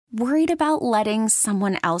Worried about letting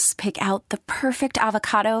someone else pick out the perfect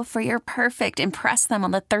avocado for your perfect impress them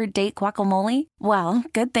on the third date guacamole? Well,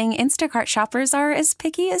 good thing Instacart shoppers are as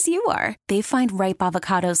picky as you are. They find ripe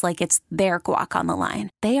avocados like it's their guac on the line.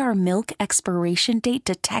 They are milk expiration date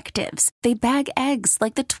detectives. They bag eggs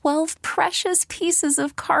like the 12 precious pieces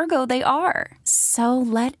of cargo they are. So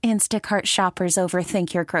let Instacart shoppers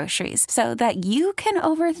overthink your groceries so that you can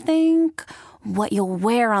overthink what you'll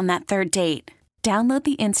wear on that third date. Download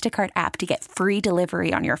the Instacart app to get free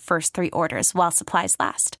delivery on your first 3 orders while supplies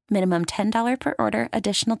last. Minimum $10 per order.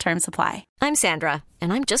 Additional terms apply. I'm Sandra,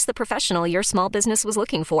 and I'm just the professional your small business was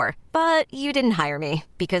looking for. But you didn't hire me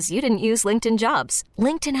because you didn't use LinkedIn Jobs.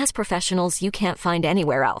 LinkedIn has professionals you can't find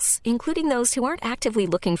anywhere else, including those who aren't actively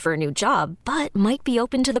looking for a new job, but might be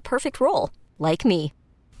open to the perfect role, like me.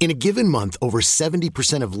 In a given month, over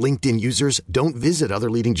 70% of LinkedIn users don't visit other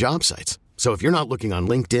leading job sites. So if you're not looking on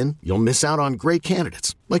LinkedIn, you'll miss out on great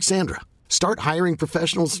candidates like Sandra. Start hiring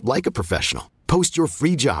professionals like a professional. Post your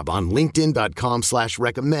free job on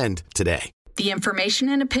linkedin.com/recommend today. The information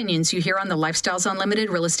and opinions you hear on the Lifestyles Unlimited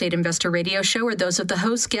Real Estate Investor Radio Show are those of the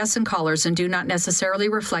hosts, guests, and callers and do not necessarily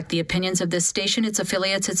reflect the opinions of this station, its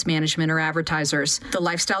affiliates, its management, or advertisers. The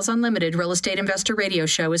Lifestyles Unlimited Real Estate Investor Radio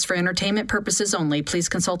Show is for entertainment purposes only. Please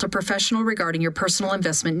consult a professional regarding your personal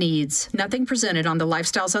investment needs. Nothing presented on the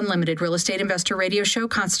Lifestyles Unlimited Real Estate Investor Radio Show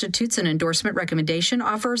constitutes an endorsement, recommendation,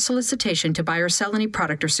 offer, or solicitation to buy or sell any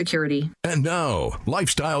product or security. And now,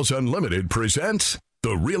 Lifestyles Unlimited presents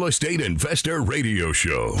the Real Estate Investor Radio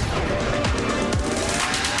Show.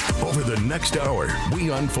 Over the next hour, we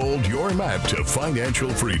unfold your map to financial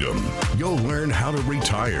freedom. You'll learn how to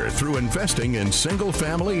retire through investing in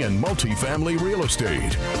single-family and multifamily real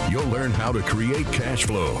estate. You'll learn how to create cash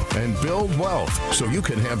flow and build wealth so you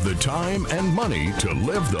can have the time and money to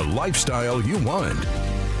live the lifestyle you want.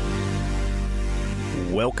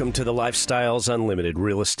 Welcome to the Lifestyles Unlimited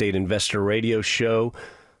Real Estate Investor Radio Show,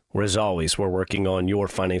 where, as always, we're working on your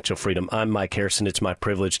financial freedom. I'm Mike Harrison. It's my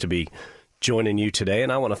privilege to be joining you today,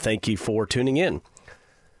 and I want to thank you for tuning in.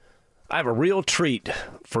 I have a real treat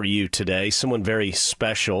for you today. Someone very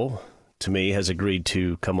special to me has agreed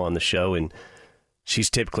to come on the show, and she's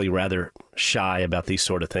typically rather shy about these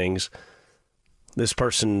sort of things. This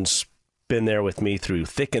person's been there with me through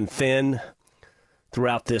thick and thin,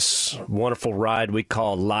 throughout this wonderful ride we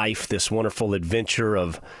call life, this wonderful adventure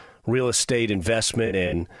of real estate investment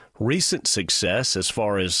and recent success. As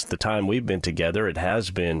far as the time we've been together, it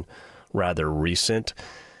has been rather recent.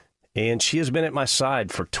 And she has been at my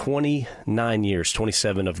side for 29 years,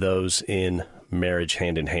 27 of those in marriage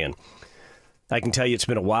hand in hand. I can tell you it's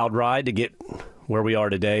been a wild ride to get where we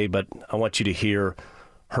are today, but I want you to hear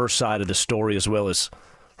her side of the story as well as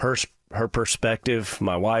her perspective.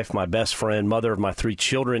 My wife, my best friend, mother of my 3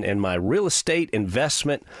 children, and my real estate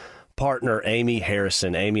investment partner, Amy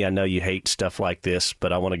Harrison. Amy, I know you hate stuff like this,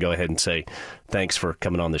 but I want to go ahead and say thanks for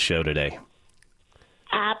coming on the show today.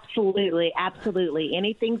 Absolutely. Absolutely.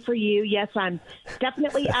 Anything for you. Yes, I'm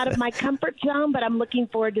definitely out of my comfort zone, but I'm looking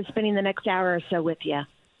forward to spending the next hour or so with you.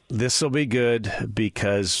 This will be good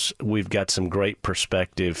because we've got some great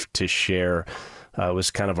perspective to share. It was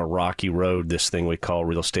kind of a rocky road, this thing we call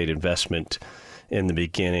real estate investment in the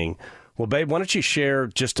beginning. Well, babe, why don't you share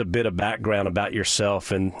just a bit of background about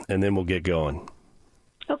yourself, and then we'll get going.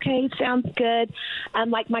 Okay, sounds good.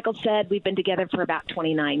 Like Michael said, we've been together for about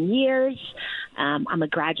 29 years. I'm a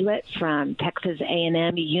graduate from Texas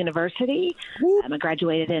A&M University. I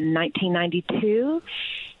graduated in 1992.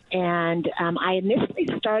 And I initially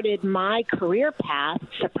started my career path,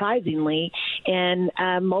 surprisingly, in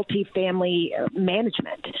multifamily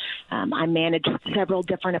management. I managed several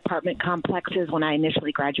different apartment complexes when I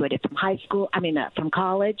initially graduated from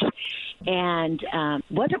college, and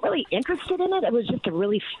wasn't really interested in it. It was just a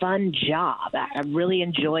really fun job. I really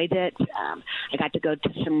enjoyed it. I got to go to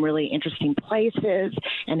some really interesting places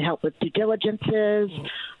and help with due diligences,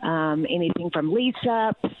 anything from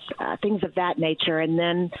lease-ups, things of that nature, and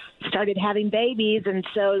then started having babies, and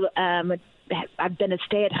so I've been a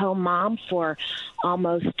stay-at-home mom for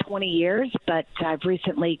almost 20 years, but I've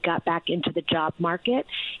recently got back into the job market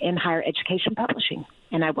in higher education publishing,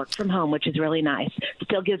 and I work from home, which is really nice.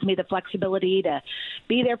 Still gives me the flexibility to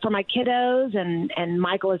be there for my kiddos and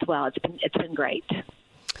Michael as well. It's been great.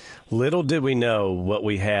 Little did we know what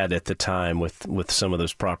we had at the time with some of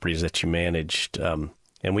those properties that you managed.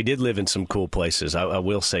 And we did live in some cool places. I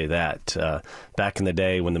will say that. Back in the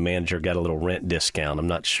day when the manager got a little rent discount, I'm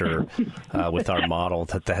not sure with our model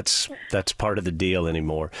that's part of the deal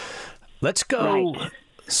anymore. Let's go. Right.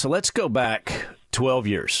 So let's go back 12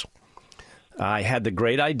 years. I had the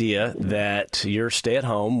great idea that you're stay at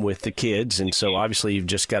home with the kids, and so obviously you've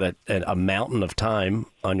just got a mountain of time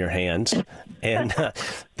on your hands. And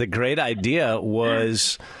the great idea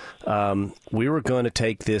was we were going to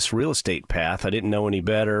take this real estate path. I didn't know any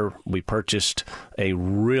better. We purchased a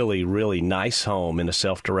really, really nice home in a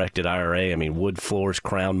self-directed IRA. I mean, wood floors,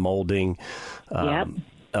 crown molding,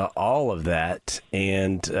 all of that.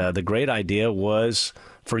 And the great idea was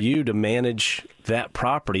for you to manage that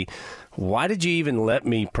property. Why did you even let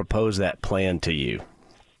me propose that plan to you?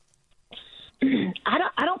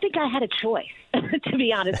 I don't think I had a choice, to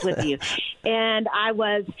be honest with you. And I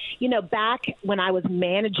was, back when I was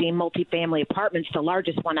managing multifamily apartments, the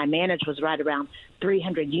largest one I managed was right around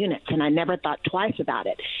 300 units, and I never thought twice about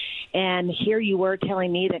it. And here you were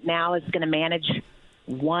telling me that now it's going to manage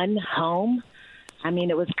one home. I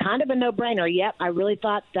mean, it was kind of a no-brainer. Yep, I really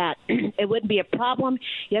thought that it wouldn't be a problem.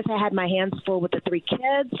 Yes, I had my hands full with the 3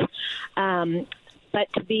 kids.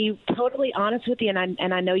 But to be totally honest with you,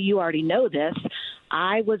 and I know you already know this,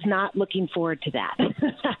 I was not looking forward to that.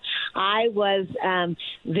 I was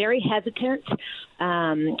very hesitant.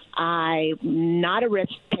 I'm not a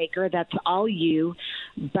risk taker. That's all you.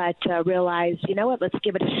 But realized, you know what, let's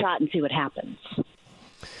give it a shot and see what happens.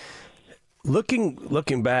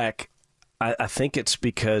 Looking back, I think it's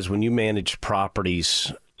because when you managed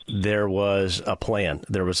properties, there was a plan.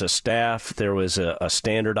 There was a staff. There was a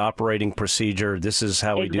standard operating procedure. This is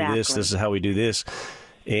how we do this. This is how we do this.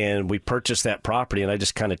 And we purchased that property, and I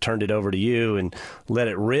just kind of turned it over to you and let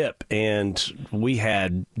it rip. And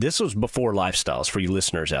this was before Lifestyles for you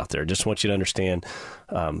listeners out there. Just want you to understand,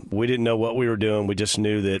 we didn't know what we were doing. We just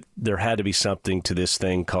knew that there had to be something to this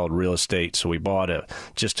thing called real estate. So we bought a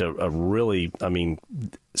really,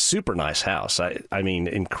 super nice house. I mean,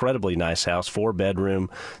 incredibly nice house,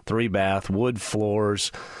 4-bedroom, 3-bath, wood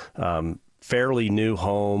floors, fairly new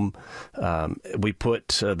home. We put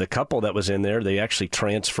the couple that was in there, they actually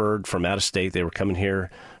transferred from out of state. They were coming here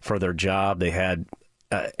for their job. They had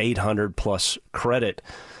 800 plus credit.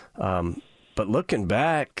 But looking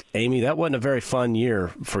back, Amy, that wasn't a very fun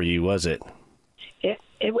year for you, was it?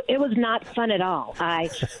 It was not fun at all. I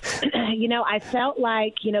felt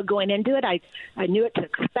like, going into it, I knew what to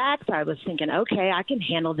expect. I was thinking, okay, I can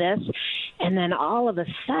handle this. And then all of a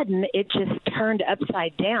sudden, it just turned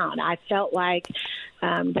upside down. I felt like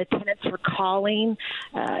the tenants were calling,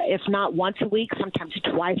 if not once a week, sometimes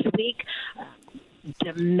twice a week,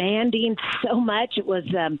 demanding so much. It was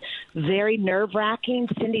very nerve-wracking,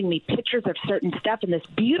 sending me pictures of certain stuff in this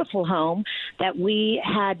beautiful home that we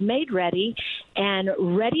had made ready and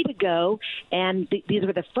ready to go. And these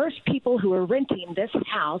were the first people who were renting this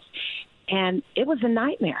house, and it was a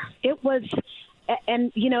nightmare. It was,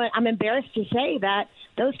 and, I'm embarrassed to say that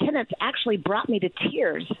those tenants actually brought me to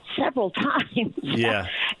tears several times. Yeah.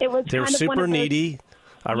 It was They're kind of super one of those, needy.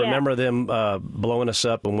 I remember them blowing us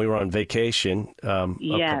up when we were on vacation a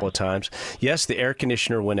couple of times. Yes, the air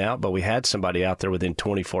conditioner went out, but we had somebody out there within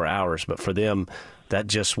 24 hours. But for them, that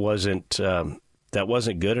just wasn't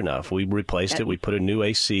good enough. We replaced it. We put a new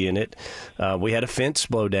AC in it. We had a fence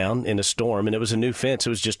blow down in a storm, and it was a new fence. It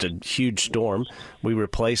was just a huge storm. We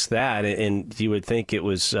replaced that, and you would think it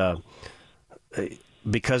was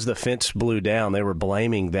because the fence blew down, they were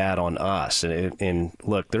blaming that on us. And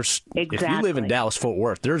look, if you live in Dallas-Fort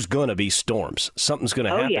Worth, there's going to be storms. Something's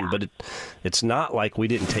going to happen, but it's not like we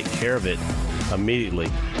didn't take care of it immediately.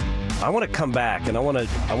 I want to come back, and I want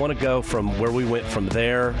to go from where we went from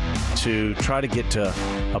there to try to get to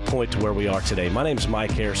a point to where we are today. My name is Mike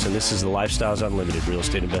Harrison. This is the Lifestyles Unlimited Real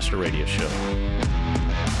Estate Investor Radio Show.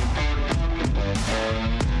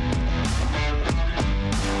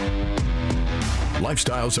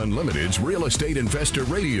 Lifestyles Unlimited's Real Estate Investor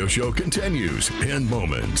Radio Show continues in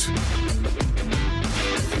moments.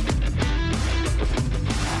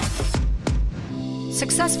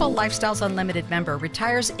 Successful Lifestyles Unlimited member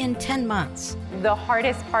retires in 10 months. The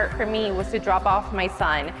hardest part for me was to drop off my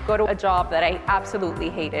son, go to a job that I absolutely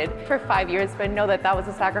hated for 5 years, but know that that was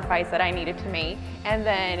a sacrifice that I needed to make, and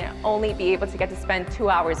then only be able to get to spend 2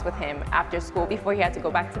 hours with him after school before he had to go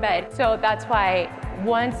back to bed. So that's why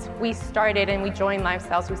once we started and we joined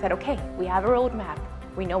Lifestyles, we said, okay, we have a roadmap.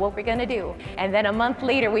 We know what we're gonna do. And then a month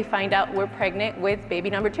later, we find out we're pregnant with baby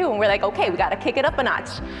number 2. And we're like, okay, we gotta kick it up a notch.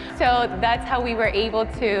 So that's how we were able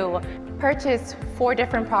to purchase 4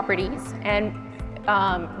 different properties and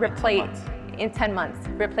replace in 10 months,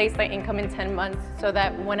 replace my income in 10 months so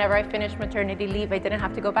that whenever I finished maternity leave, I didn't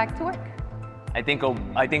have to go back to work. I think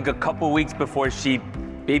a couple weeks before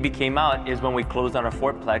baby came out is when we closed on our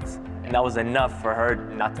fourplex. And that was enough for her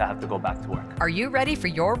not to have to go back to work. Are you ready for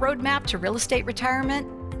your roadmap to real estate retirement?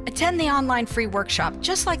 Attend the online free workshop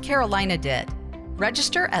just like Carolina did.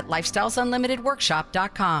 Register at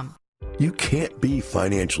lifestylesunlimitedworkshop.com. You can't be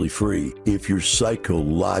financially free if you're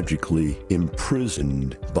psychologically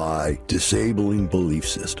imprisoned by disabling belief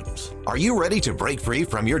systems. Are you ready to break free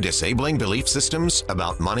from your disabling belief systems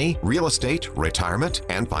about money, real estate, retirement,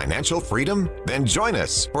 and financial freedom? Then join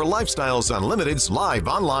us for Lifestyles Unlimited's live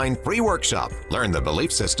online free workshop. Learn the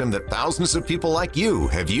belief system that thousands of people like you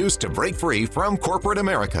have used to break free from corporate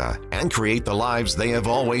America and create the lives they have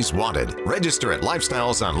always wanted. Register at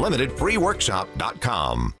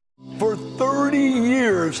lifestylesunlimitedfreeworkshop.com. For 30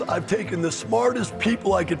 years, I've taken the smartest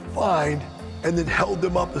people I could find and then held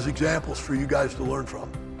them up as examples for you guys to learn from.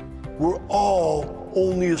 We're all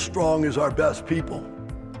only as strong as our best people.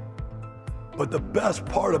 But the best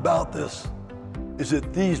part about this is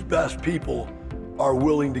that these best people are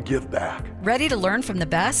willing to give back. Ready to learn from the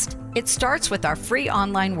best? It starts with our free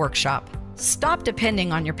online workshop. Stop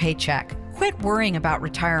depending on your paycheck. Quit worrying about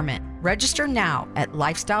retirement. Register now at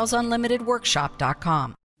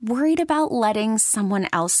lifestylesunlimitedworkshop.com. Worried about letting someone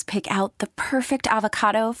else pick out the perfect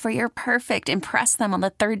avocado for your perfect impress them on the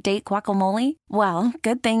third date guacamole? Well,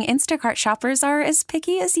 good thing Instacart shoppers are as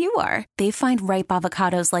picky as you are. They find ripe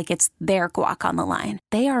avocados like it's their guac on the line.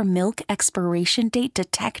 They are milk expiration date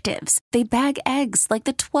detectives. They bag eggs like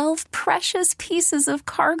the 12 precious pieces of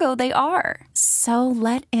cargo they are. So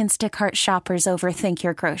let Instacart shoppers overthink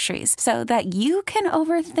your groceries so that you can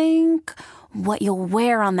overthink what you'll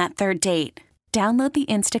wear on that third date. Download the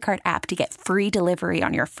Instacart app to get free delivery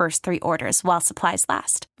on your first 3 orders while supplies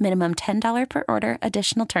last. Minimum $10 per order.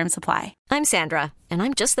 Additional terms apply. I'm Sandra, and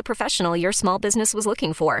I'm just the professional your small business was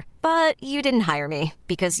looking for. But you didn't hire me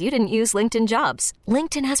because you didn't use LinkedIn Jobs.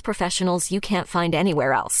 LinkedIn has professionals you can't find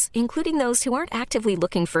anywhere else, including those who aren't actively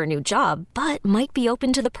looking for a new job, but might be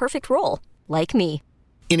open to the perfect role, like me.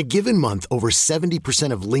 In a given month, over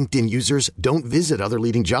 70% of LinkedIn users don't visit other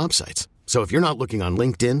leading job sites. So if you're not looking on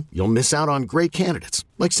LinkedIn, you'll miss out on great candidates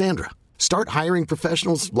like Sandra. Start hiring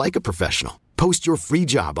professionals like a professional. Post your free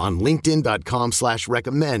job on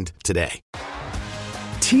linkedin.com/recommend today.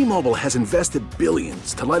 T-Mobile has invested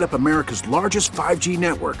billions to light up America's largest 5G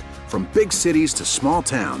network, from big cities to small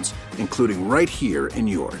towns, including right here in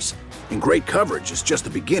yours. And great coverage is just the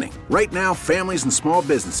beginning. Right now, families and small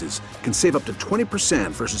businesses can save up to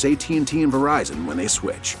 20% versus AT&T and Verizon when they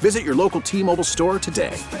switch. Visit your local T-Mobile store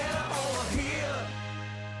today.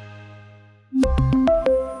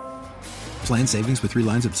 Plan savings with 3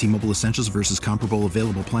 lines of T-Mobile Essentials versus comparable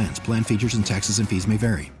available plans. Plan features and taxes and fees may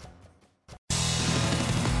vary.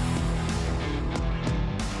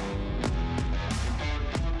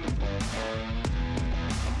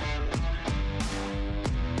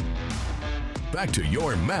 Back to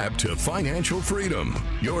your map to financial freedom.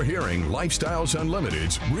 You're hearing Lifestyles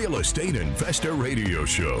Unlimited's Real Estate Investor Radio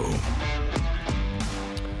Show.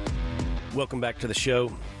 Welcome back to the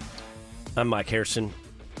show. I'm Mike Harrison.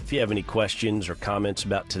 If you have any questions or comments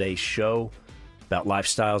about today's show, about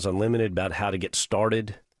Lifestyles Unlimited, about how to get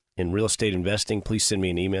started in real estate investing, please send me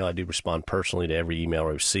an email. I do respond personally to every email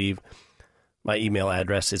I receive. My email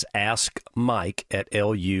address is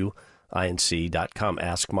askmike@luinc.com.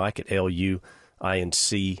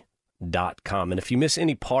 askmike@luinc.com. And if you miss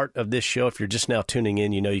any part of this show, if you're just now tuning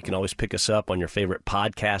in, you know you can always pick us up on your favorite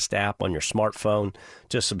podcast app on your smartphone.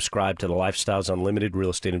 Just subscribe to the Lifestyles Unlimited Real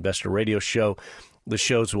Estate Investor Radio Show. The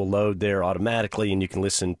shows will load there automatically, and you can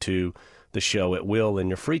listen to the show at will in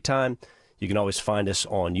your free time. You can always find us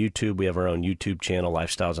on YouTube. We have our own YouTube channel,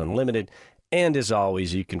 Lifestyles Unlimited. And as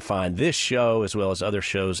always, you can find this show as well as other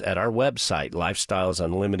shows at our website,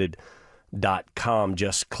 lifestylesunlimited.com.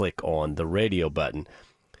 Just click on the radio button.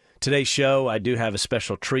 Today's show, I do have a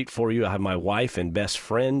special treat for you. I have my wife and best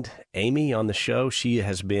friend, Amy, on the show. She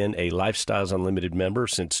has been a Lifestyles Unlimited member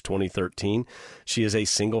since 2013. She is a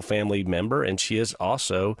single-family member, and she is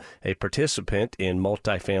also a participant in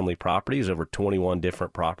multifamily properties, over 21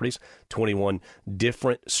 different properties, 21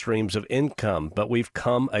 different streams of income. But we've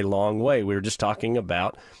come a long way. We were just talking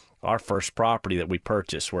about our first property that we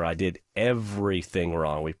purchased, where I did everything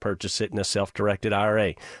wrong. We purchased it in a self-directed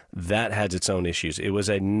IRA. That has its own issues. It was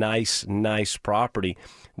a nice property.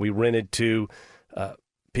 We rented to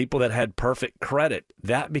people that had perfect credit.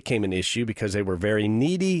 That became an issue because they were very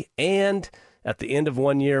needy. And at the end of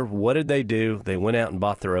 1 year, what did they do? They went out and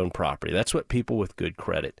bought their own property. That's what people with good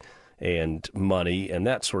credit and money and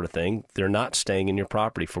that sort of thing, they're not staying in your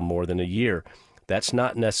property for more than a year. That's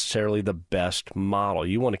not necessarily the best model.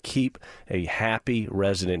 You want to keep a happy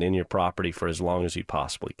resident in your property for as long as you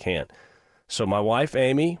possibly can. So my wife,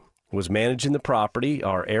 Amy, was managing the property.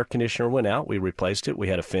 Our air conditioner went out. We replaced it. We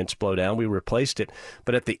had a fence blow down. We replaced it.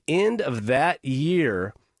 But at the end of that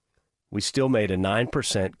year, we still made a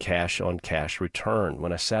 9% cash-on-cash return.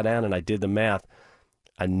 When I sat down and I did the math,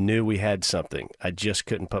 I knew we had something. I just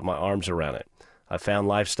couldn't put my arms around it. I found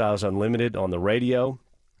Lifestyles Unlimited on the radio.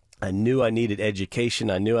 I knew I needed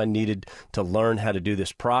education. I knew I needed to learn how to do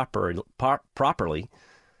this properly.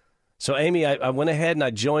 So, Amy, I went ahead and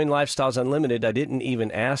I joined Lifestyles Unlimited. I didn't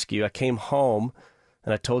even ask you. I came home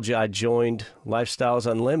and I told you I joined Lifestyles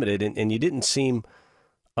Unlimited, and you didn't seem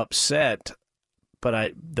upset,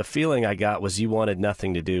 but the feeling I got was you wanted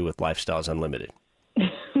nothing to do with Lifestyles Unlimited.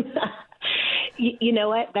 You know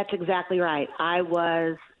what? That's exactly right. I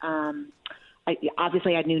was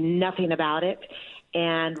obviously I knew nothing about it.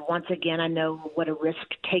 And once again, I know what a risk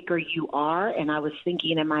taker you are. And I was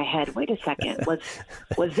thinking in my head, wait a second,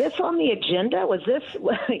 was this on the agenda? Was this,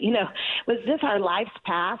 was this our life's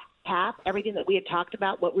path, everything that we had talked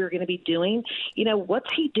about, what we were going to be doing? What's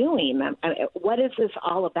he doing? What is this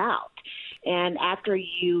all about? And after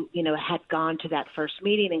you had gone to that first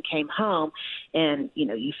meeting and came home and,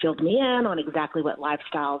 you filled me in on exactly what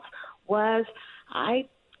Lifestyles was, I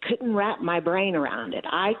couldn't wrap my brain around it.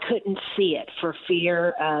 I couldn't see it for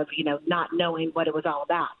fear of, not knowing what it was all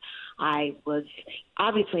about. I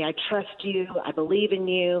trust you. I believe in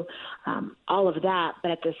you, all of that, but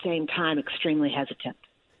at the same time, extremely hesitant.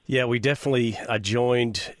 Yeah, I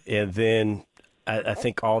joined, and then I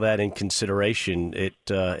think all that in consideration, it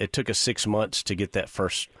took us 6 months to get that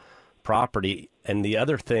first property. And the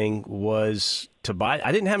other thing was to buy.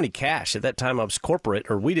 I didn't have any cash at that time. I was corporate,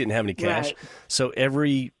 or we didn't have any cash. Right. So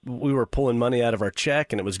we were pulling money out of our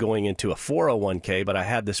check, and it was going into a 401k. But I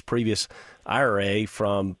had this previous IRA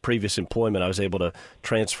from previous employment. I was able to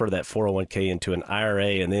transfer that 401k into an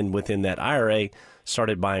IRA, and then within that IRA,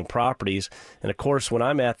 started buying properties. And of course, when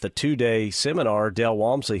I'm at the 2-day seminar, Dale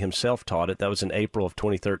Walmsley himself taught it. That was in April of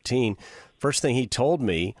 2013. First thing he told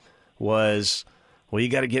me was, well, you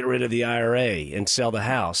got to get rid of the IRA and sell the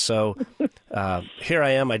house. So here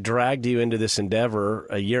I am. I dragged you into this endeavor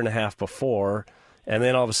a year and a half before, and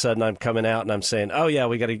then all of a sudden I'm coming out and I'm saying, oh yeah,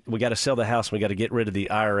 we got to sell the house. And we got to get rid of the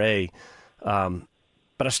IRA.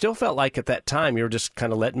 But I still felt like at that time you were just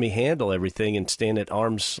kind of letting me handle everything and stand at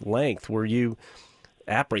arm's length. Were you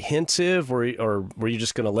apprehensive, or were you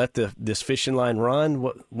just going to let this fishing line run?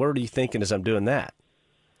 What are you thinking as I'm doing that?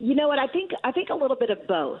 You know what? I think a little bit of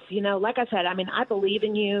both. Like I said, I believe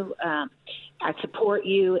in you. I support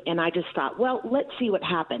you. And I just thought, well, let's see what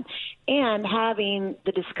happened. And having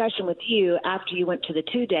the discussion with you after you went to the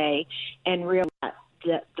 2-day and realized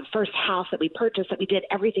the first house that we purchased, that we did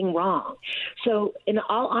everything wrong. So in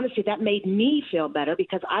all honesty, that made me feel better,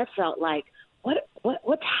 because I felt like,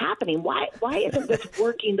 what's happening? Why isn't this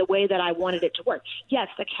working the way that I wanted it to work? Yes,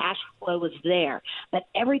 the cash flow was there, but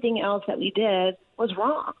everything else that we did was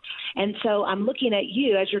wrong. And so I'm looking at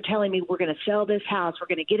you as you're telling me, we're going to sell this house, we're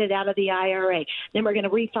going to get it out of the IRA, then we're going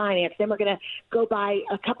to refinance, then we're going to go buy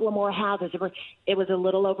a couple of more houses. It was a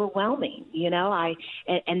little overwhelming,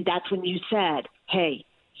 and that's when you said, hey,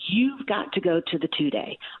 you've got to go to the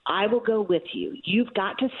 2-day. I will go with you. You've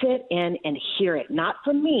got to sit in and hear it, not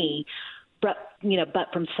from me, but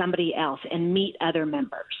from somebody else, and meet other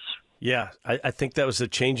members. Yeah, I think that was the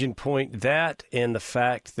changing point. That, and the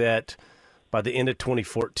fact that by the end of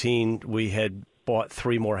 2014, we had bought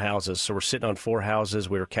 3 more houses. So we're sitting on 4 houses.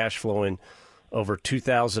 We were cash flowing over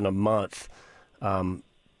 $2,000 a month.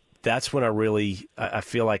 That's when I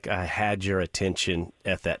feel like I had your attention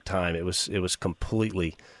at that time. It was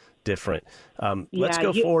completely different. Let's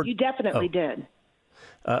go forward. You definitely did.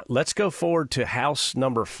 Let's go forward to house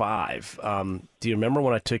number 5. Do you remember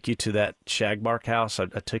when I took you to that Shagbark house? I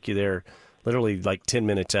took you there literally like 10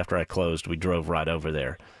 minutes after I closed. We drove right over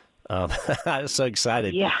there. I was so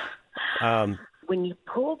excited. Yeah. When you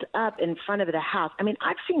pulled up in front of the house,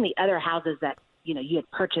 I've seen the other houses that, you had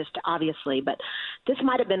purchased, obviously, but this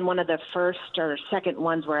might have been one of the first or second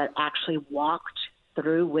ones where I actually walked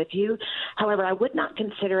through with you. However, I would not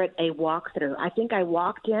consider it a walkthrough. I think I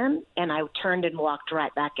walked in and I turned and walked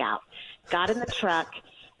right back out, got in the truck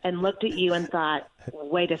and looked at you and thought,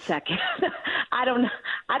 wait a second. I don't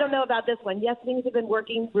know about this one. Yes, things have been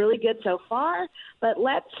working really good so far, but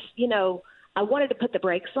I wanted to put the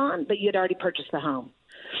brakes on, but you had already purchased the home.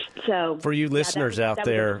 So for you listeners out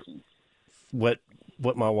there, what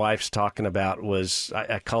my wife's talking about was,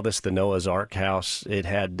 I call this the Noah's Ark house. It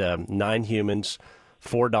had 9 humans,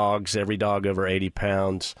 4 dogs, every dog over 80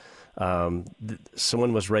 pounds.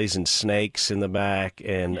 Someone was raising snakes in the back,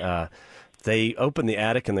 and they opened the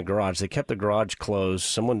attic and the garage. They kept the garage closed.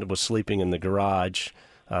 Someone was sleeping in the garage.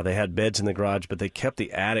 They had beds in the garage, but they kept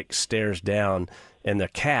the attic stairs down. And they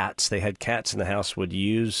had cats in the house, would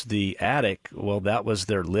use the attic. Well, that was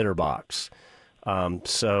their litter box.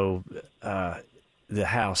 So the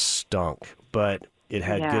house stunk, but it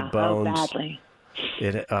had good bones. Oh, badly.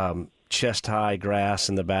 It chest-high grass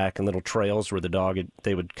in the back and little trails where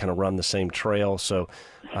they would kind of run the same trail. So,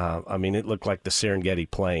 it looked like the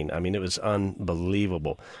Serengeti Plain. I mean, it was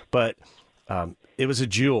unbelievable. But it was a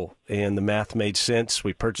jewel, and the math made sense.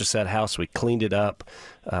 We purchased that house. We cleaned it up.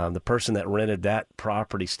 The person that rented that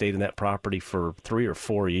property stayed in that property for 3 or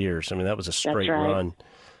 4 years. I mean, that was a straight run.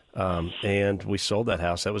 And we sold that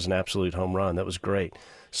house. That was an absolute home run. That was great.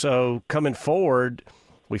 So coming forward,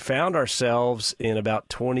 we found ourselves in about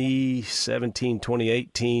 2017,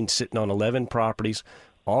 2018, sitting on 11 properties,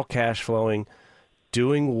 all cash flowing,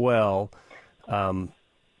 doing well.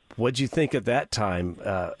 What'd you think at that time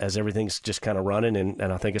as everything's just kind of running? And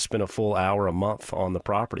I think it's been a full hour a month on the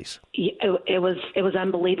properties. It was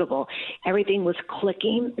unbelievable. Everything was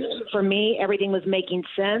clicking for me. Everything was making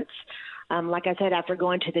sense. Like I said, after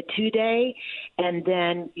going to the 2-day, and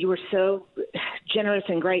then you were so generous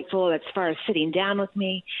and grateful as far as sitting down with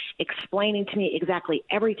me, explaining to me exactly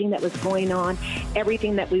everything that was going on,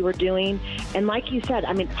 everything that we were doing. And like you said,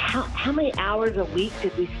 how many hours a week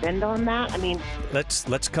did we spend on that?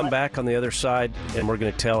 Let's come back on the other side, and we're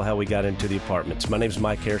going to tell how we got into the apartments. My name is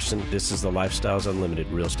Mike Harrison. This is the Lifestyles Unlimited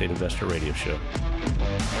Real Estate Investor Radio Show.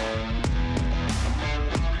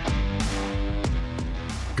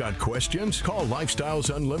 Got questions? Call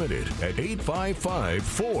Lifestyles Unlimited at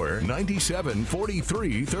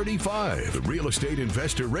 855-497-4335. The Real Estate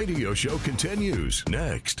Investor Radio Show continues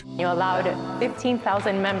next. You allowed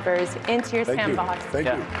 15,000 members into your sandbox. Thank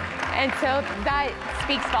you. And so that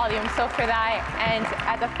speaks volumes. So for that, and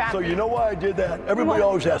as a family. So you know why I did that? Everybody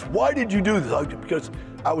always asks, why did you do this? Because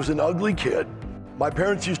I was an ugly kid. My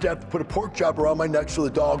parents used to have to put a pork chop around my neck so the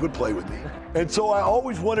dog would play with me. And so I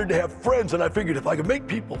always wanted to have friends, and I figured if I could make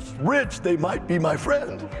people rich, they might be my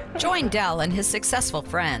friend. Join Dell and his successful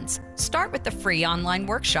friends. Start with the free online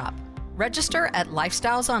workshop. Register at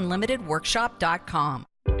lifestylesunlimitedworkshop.com.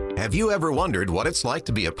 Have you ever wondered what it's like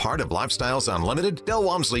to be a part of Lifestyles Unlimited? Del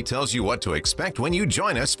Walmsley tells you what to expect when you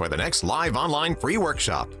join us for the next live online free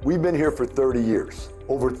workshop. We've been here for 30 years.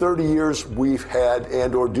 Over 30 years, we've had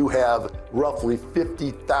and or do have roughly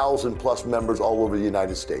 50,000 plus members all over the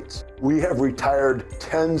United States. We have retired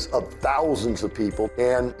tens of thousands of people,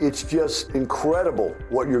 and it's just incredible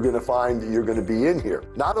what you're going to find that you're going to be in here.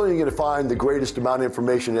 Not only are you going to find the greatest amount of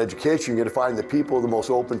information and education, you're going to find the people, the most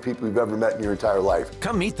open people you've ever met in your entire life.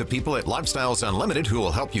 Come meet the people at Lifestyles Unlimited who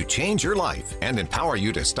will help you change your life and empower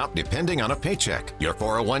you to stop depending on a paycheck, your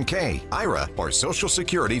 401k, IRA, or Social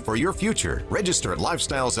Security for your future. Register at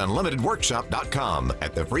lifestylesunlimitedworkshop.com.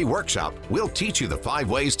 At the free workshop, we'll teach you the 5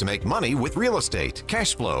 ways to make money with real estate,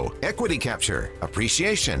 cash flow, equity capture,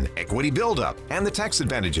 appreciation, equity buildup, and the tax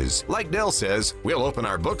advantages. Like Del says, we'll open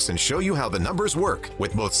our books and show you how the numbers work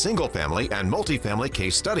with both single-family and multifamily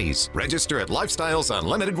case studies. Register at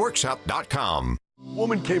lifestylesunlimitedworkshop.com. A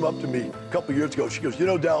woman came up to me a couple years ago. She goes, you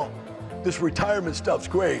know, Del, this retirement stuff's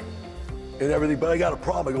great and everything, but I got a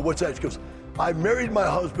problem. I go, what's that? She goes, I married my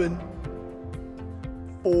husband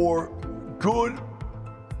for good,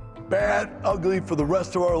 bad, ugly, for the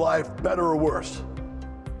rest of our life, better or worse.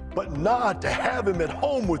 But not to have him at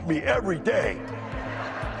home with me every day.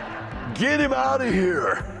 Get him out of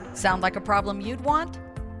here. Sound like a problem you'd want?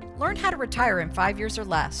 Learn how to retire in 5 years or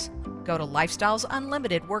less. Go to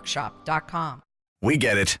lifestylesunlimitedworkshop.com. We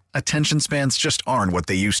get it. Attention spans just aren't what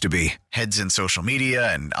they used to be. Heads in social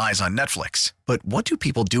media and eyes on Netflix. But what do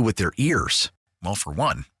people do with their ears? Well, for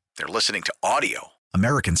one, they're listening to audio.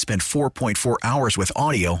 Americans spend 4.4 hours with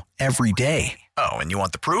audio every day. Oh, and you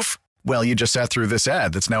want the proof? Well, you just sat through this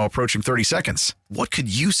ad that's now approaching 30 seconds. What could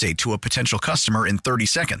you say to a potential customer in 30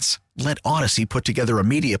 seconds? Let Odyssey put together a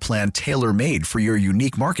media plan tailor-made for your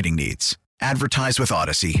unique marketing needs. Advertise with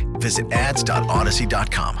Odyssey. Visit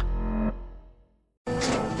ads.odyssey.com.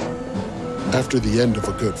 After the end of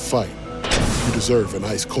a good fight, you deserve an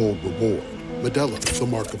ice-cold reward. Modelo is the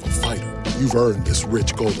mark of a fighter. You've earned this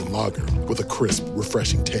rich golden lager with a crisp,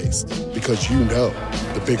 refreshing taste. Because you know,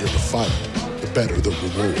 the bigger the fight, the better the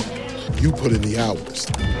reward. You put in the hours,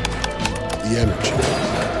 the energy,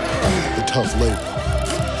 the tough labor.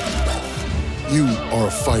 You are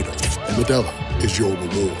a fighter, and Modelo is your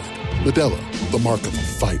reward. Modelo, the mark of a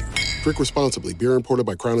fighter. Drink responsibly. Beer imported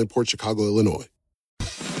by Crown Imports, Chicago, Illinois.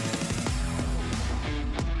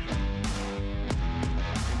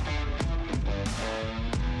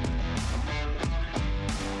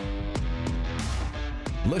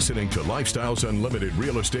 Listening to Lifestyles Unlimited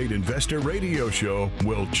Real Estate Investor Radio Show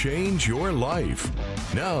will change your life.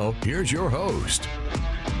 Now, here's your host.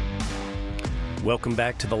 Welcome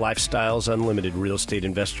back to the Lifestyles Unlimited Real Estate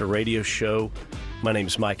Investor Radio Show. My name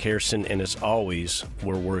is Mike Harrison, and as always,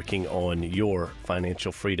 we're working on your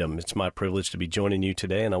financial freedom. It's my privilege to be joining you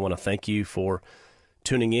today, and I want to thank you for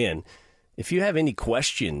tuning in. If you have any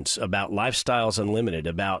questions about Lifestyles Unlimited,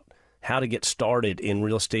 about how to get started in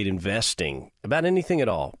real estate investing, about anything at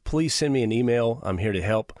all, please send me an email. I'm here to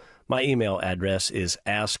help. My email address is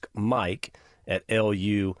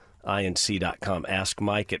askmike@luinc.com,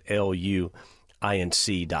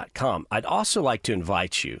 askmike@luinc.com. I'd also like to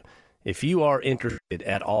invite you, if you are interested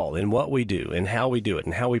at all in what we do and how we do it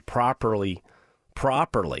and how we properly,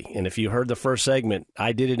 and if you heard the first segment,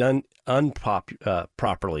 I did it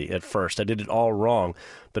properly at first. I did it all wrong.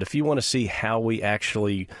 But if you want to see how we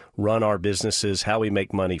actually run our businesses, how we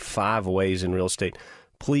make money 5 ways in real estate,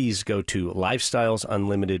 please go to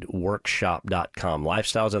lifestylesunlimitedworkshop.com,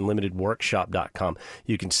 lifestylesunlimitedworkshop.com.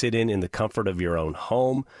 You can sit in the comfort of your own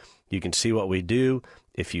home. You can see what we do.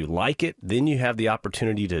 If you like it, then you have the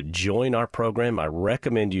opportunity to join our program. I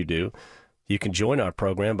recommend you do. You can join our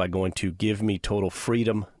program by going to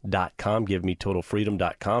givemetotalfreedom.com,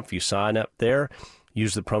 givemetotalfreedom.com. If you sign up there,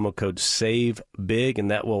 use the promo code SAVEBIG,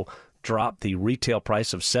 and that will drop the retail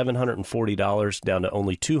price of $740 down to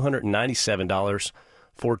only $297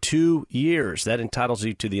 for 2 years. That entitles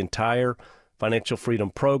you to the entire Financial Freedom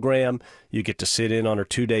Program. You get to sit in on our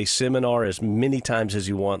 2-day seminar as many times as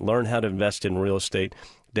you want, learn how to invest in real estate.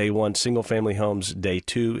 Day 1, single-family homes. Day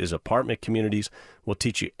 2 is apartment communities. We'll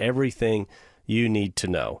teach you everything you need to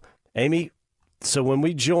know. Amy, so when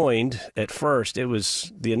we joined at first, it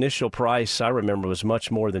was the initial price, I remember, was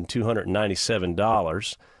much more than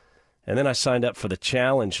 $297. And then I signed up for the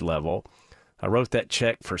challenge level. I wrote that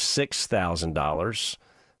check for $6,000.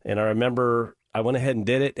 And I remember I went ahead and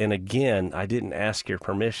did it. And again, I didn't ask your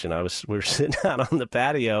permission. We were sitting out on the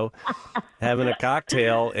patio having a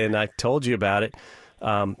cocktail, and I told you about it.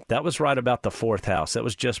 That was right about the 4th house. That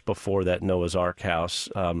was just before that Noah's Ark house.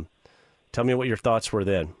 Tell me what your thoughts were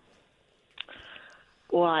then.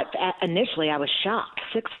 Well, initially I was shocked.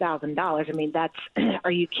 $6,000. I mean, that's,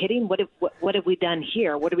 are you kidding? What have we done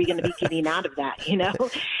here? What are we going to be getting out of that, you know?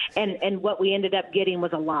 And what we ended up getting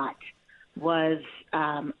was a lot.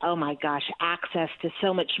 Oh my gosh, access to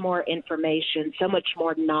so much more information, so much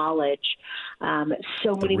more knowledge,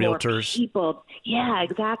 so many more people. Yeah,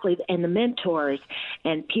 exactly. And the mentors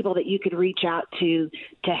and people that you could reach out to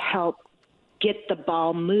help get the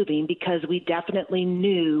ball moving, because we definitely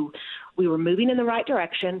knew we were moving in the right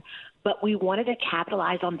direction, but we wanted to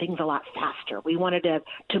capitalize on things a lot faster. We wanted to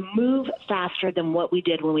move faster than what we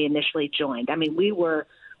did when we initially joined. I mean, we were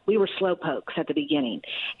slow pokes at the beginning,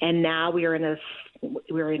 and now we're in a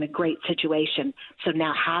great situation. So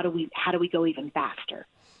now how do we go even faster?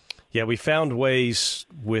 Yeah, we found ways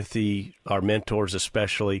with our mentors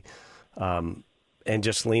especially, and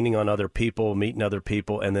just leaning on other people, meeting other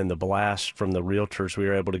people, and then the blast from the realtors. We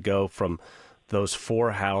were able to go from those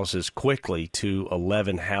 4 houses quickly to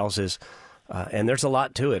 11 houses. And there's a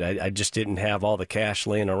lot to it. I just didn't have all the cash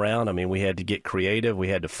laying around. I mean, we had to get creative. We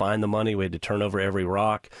had to find the money. We had to turn over every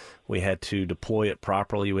rock. We had to deploy it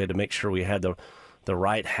properly. We had to make sure we had the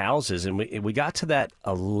right houses. And we got to that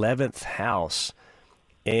 11th house,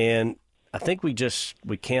 and I think we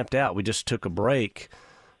camped out. We just took a break.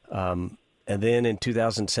 And then in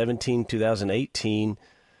 2017, 2018,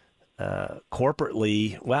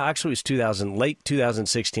 corporately, well, actually it was late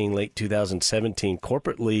 2016, late 2017,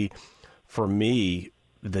 corporately, for me,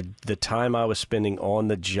 the time I was spending on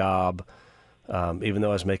the job, even though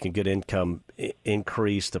I was making good income,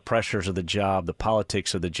 increased. The pressures of the job, the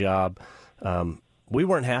politics of the job, we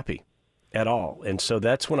weren't happy at all. And so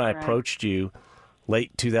that's when I approached you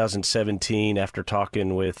late 2017 after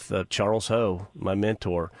talking with Charles Ho, my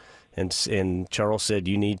mentor. And Charles said,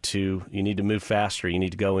 you need to move faster. You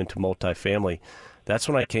need to go into multifamily. That's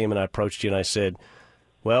when I came and I approached you and I said,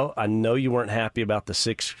 well, I know you weren't happy about the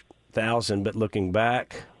 $6,000, but looking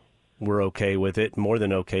back, we're okay with it, more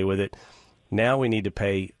than okay with it. Now we need to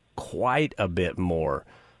pay quite a bit more.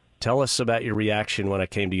 Tell us about your reaction when I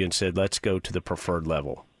came to you and said, let's go to the preferred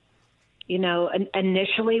level. You know,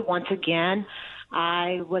 initially, once again,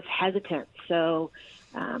 I was hesitant. So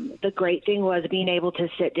the great thing was being able to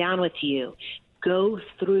sit down with you, go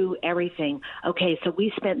through everything. Okay, so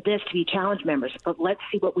we spent this to be challenge members, but let's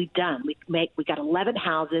see what we've done. We got 11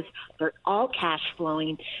 houses. They're all cash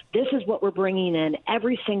flowing. This is what we're bringing in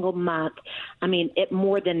every single month. I mean, it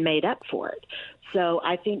more than made up for it. So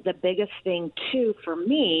I think the biggest thing, too, for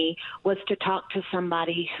me was to talk to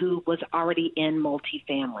somebody who was already in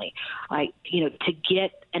multifamily, like, you know, to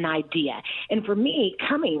get an idea. And for me,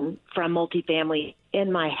 coming from multifamily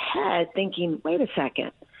in my head, thinking, wait a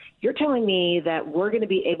second, You're telling me that we're going to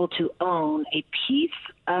be able to own a piece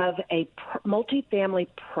of a multifamily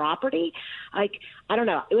property? Like, I don't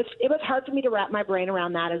know. It was hard for me to wrap my brain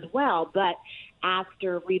around that as well. But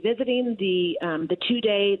after revisiting the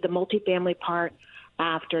 2-day, the multifamily part,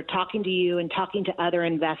 after talking to you and talking to other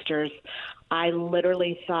investors, I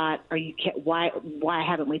literally thought, why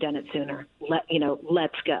haven't we done it sooner?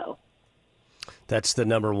 Let's go. That's the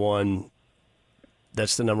number one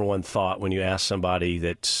thought when you ask somebody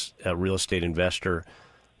that's a real estate investor.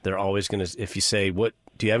 They're always going to, if you say, "What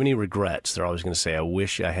do you have any regrets?" They're always going to say, "I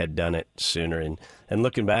wish I had done it sooner." And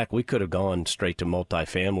looking back, we could have gone straight to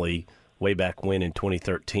multifamily way back when in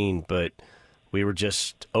 2013, but we were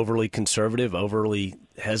just overly conservative, overly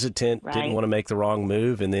hesitant, right. Didn't want to make the wrong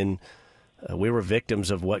move, and then we were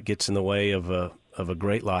victims of what gets in the way of a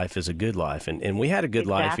great life is a good life. And we had a good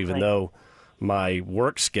life, even though my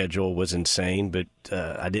work schedule was insane, but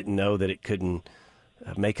I didn't know that it couldn't,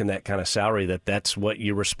 making that kind of salary, that's what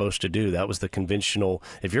you were supposed to do. That was the conventional.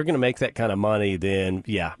 If you're going to make that kind of money, then,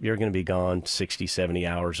 yeah, you're going to be gone 60, 70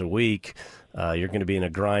 hours a week. You're going to be in a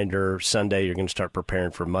grinder. Sunday, you're going to start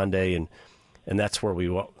preparing for Monday, and that's where we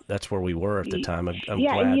were at the time. I'm glad.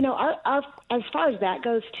 And our as far as that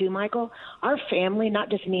goes too, Michael, our family, not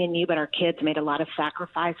just me and you, but our kids made a lot of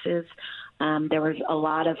sacrifices. There was a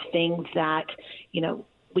lot of things that,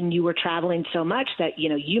 when you were traveling so much that,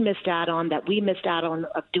 you missed out on, that we missed out on,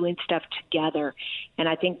 of doing stuff together. And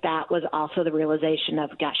I think that was also the realization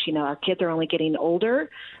of, gosh, our kids are only getting older.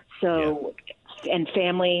 So, and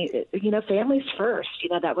family, family's first.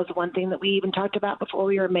 That was one thing that we even talked about before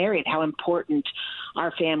we were married, how important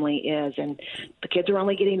our family is. And the kids are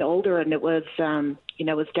only getting older, and it was,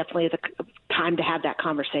 it was definitely the time to have that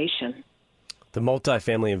conversation. The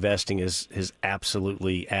multifamily investing has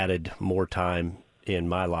absolutely added more time in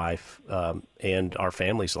my life and our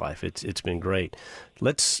family's life. It's been great.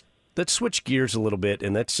 Let's switch gears a little bit,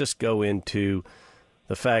 and let's just go into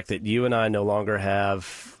the fact that you and I no longer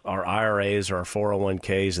have our IRAs or our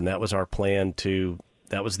 401ks, and that was our plan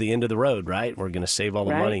that was the end of the road, right? We're going to save all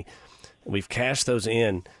the money. We've cashed those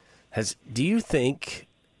in. Do you think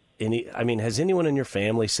has anyone in your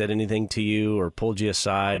family said anything to you or pulled you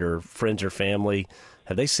aside, or friends or family?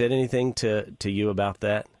 Have they said anything to you about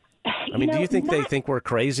that? Do you think they think we're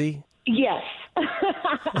crazy? Yes.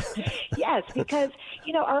 Yes, because,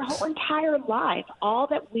 our whole entire life, all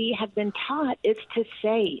that we have been taught is to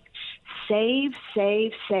save. Save,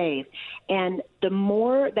 save, save. And the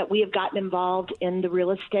more that we have gotten involved in the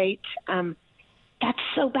real estate, that's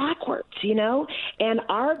so backwards, And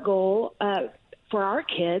our goal for our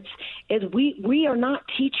kids is we are not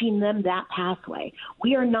teaching them that pathway.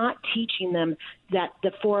 We are not teaching them that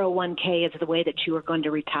the 401k is the way that you are going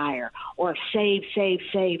to retire, or save, save,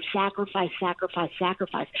 save, sacrifice, sacrifice,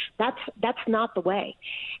 sacrifice. That's not the way.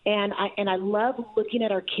 And I love looking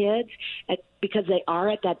at our kids because they are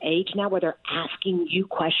at that age now where they're asking you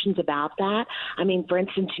questions about that. For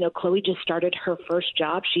instance, Chloe just started her first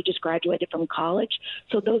job. She just graduated from college.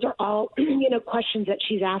 So those are all, questions that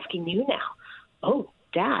she's asking you now. Oh,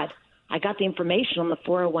 Dad, I got the information on the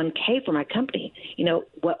 401k for my company.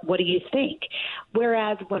 What do you think?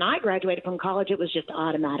 Whereas when I graduated from college, it was just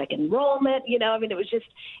automatic enrollment.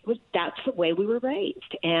 That's the way we were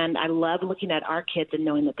raised. And I love looking at our kids and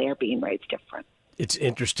knowing that they are being raised different. It's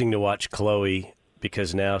interesting to watch Chloe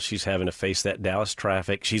because now she's having to face that Dallas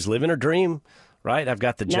traffic. She's living her dream, right? I've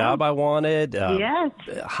got the job I wanted, yes.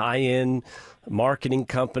 High-end marketing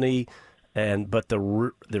company. But the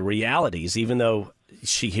realities, even though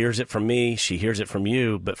she hears it from me, she hears it from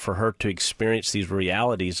you, but for her to experience these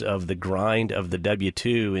realities of the grind of the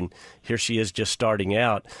W-2, and here she is just starting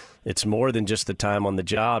out, it's more than just the time on the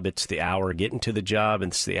job. It's the hour getting to the job,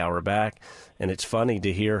 and it's the hour back. And it's funny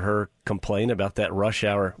to hear her complain about that rush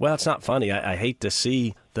hour. Well, it's not funny. I hate to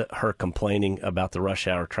see her complaining about the rush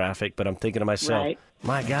hour traffic, but I'm thinking to myself, right.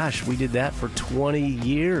 My gosh, we did that for 20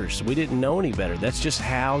 years. We didn't know any better. That's just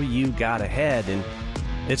how you got ahead, and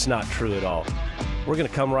it's not true at all. We're going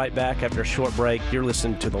to come right back after a short break. You're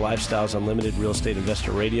listening to the Lifestyles Unlimited Real Estate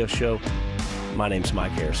Investor Radio Show. My name's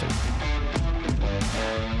Mike Harrison.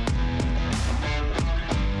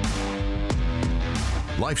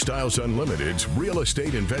 Lifestyles Unlimited's Real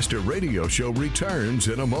Estate Investor Radio Show returns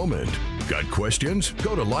in a moment. Got questions?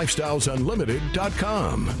 Go to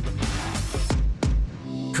lifestylesunlimited.com.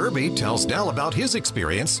 Kirby tells Dell about his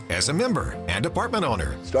experience as a member and apartment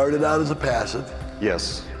owner. Started out as a passive.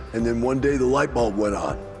 Yes. And then one day the light bulb went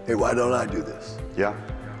on. Hey, why don't I do this? Yeah.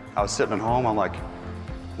 I was sitting at home. I'm like,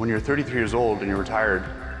 when you're 33 years old and you're retired,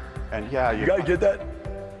 and yeah, you gotta get that?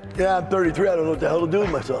 Yeah, I'm 33. I don't know what the hell to do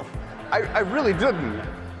with myself. I really didn't.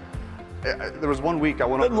 There was one week I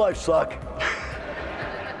went. Doesn't life suck?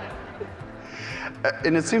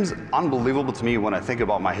 And it seems unbelievable to me when I think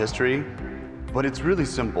about my history, but it's really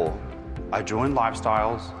simple. I joined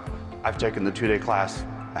Lifestyles. I've taken the 2-day class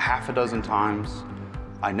a half a dozen times.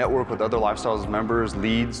 I network with other Lifestyles members,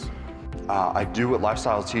 leads. I do what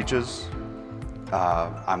Lifestyles teaches.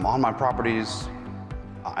 I'm on my properties.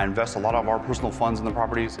 I invest a lot of our personal funds in the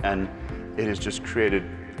properties, and it has just created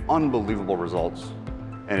unbelievable results.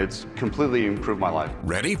 And it's completely improved my life.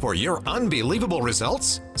 Ready for your unbelievable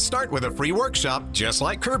results? Start with a free workshop just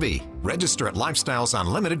like Kirby. Register at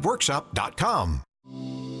lifestylesunlimitedworkshop.com.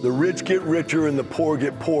 The rich get richer and the poor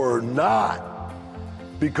get poorer, not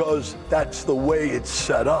because that's the way it's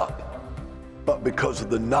set up, but because of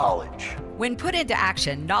the knowledge. When put into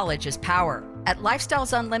action, knowledge is power. At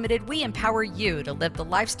Lifestyles Unlimited, we empower you to live the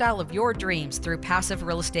lifestyle of your dreams through passive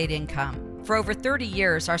real estate income. For over 30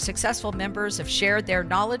 years, our successful members have shared their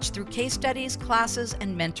knowledge through case studies, classes,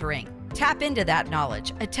 and mentoring. Tap into that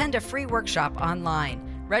knowledge. Attend a free workshop online.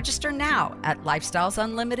 Register now at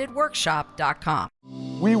lifestylesunlimitedworkshop.com.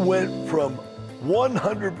 We went from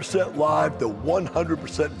 100% live to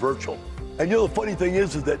 100% virtual. And you know, the funny thing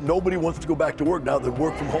is that nobody wants to go back to work now that they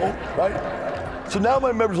work from home, right? So now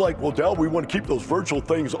my members are like, well, Del, we want to keep those virtual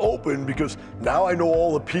things open because now I know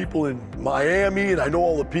all the people in Miami and I know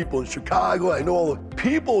all the people in Chicago. I know all the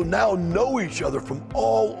people now know each other from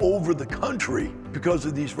all over the country because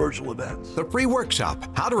of these virtual events. The free workshop,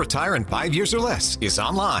 How to Retire in 5 Years or Less, is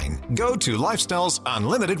online. Go to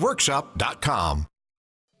lifestylesunlimitedworkshop.com.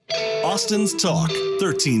 Austin's Talk,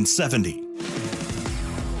 1370.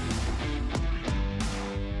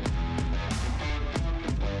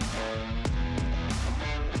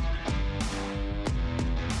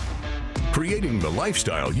 Creating the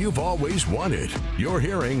lifestyle you've always wanted. You're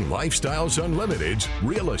hearing Lifestyles Unlimited's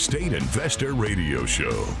Real Estate Investor Radio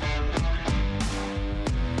Show.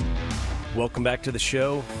 Welcome back to the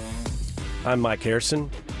show. I'm Mike Harrison.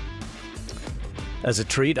 As a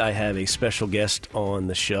treat, I have a special guest on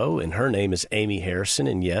the show, and her name is Amy Harrison.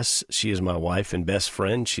 And yes, she is my wife and best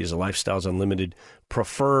friend. She is a Lifestyles Unlimited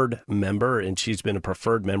preferred member, and she's been a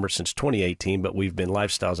preferred member since 2018, but we've been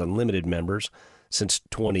Lifestyles Unlimited members since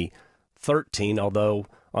 2013, although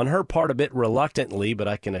on her part a bit reluctantly, but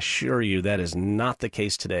I can assure you that is not the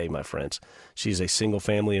case today, my friends. She's a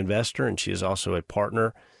single-family investor, and she is also a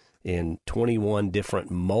partner in 21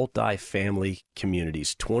 different multi-family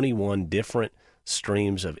communities, 21 different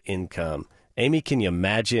streams of income. Amy, can you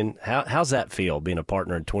imagine, how's that feel, being a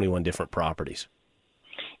partner in 21 different properties?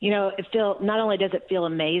 You know, not only does it feel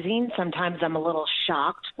amazing, sometimes I'm a little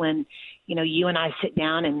shocked when, you know, you and I sit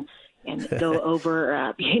down and go over,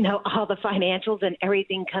 all the financials and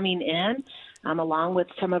everything coming in, along with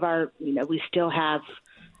some of our, we still have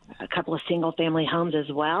a couple of single family homes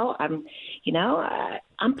as well. I'm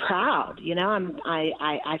proud,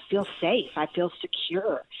 I feel safe. I feel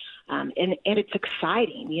secure. And it's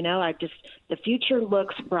exciting. The future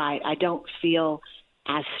looks bright. I don't feel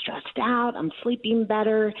as stressed out. I'm sleeping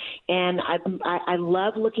better. And I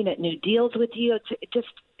love looking at new deals with you.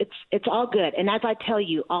 It's all good. And as I tell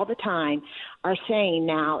you all the time, our saying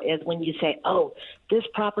now is when you say, oh, this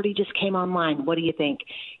property just came online, what do you think?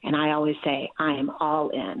 And I always say, I am all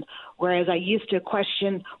in. Whereas I used to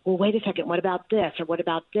question, well, wait a second, what about this or what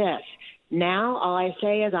about this? Now all I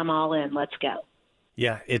say is I'm all in. Let's go.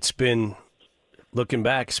 Yeah, it's been, looking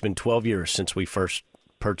back, it's been 12 years since we first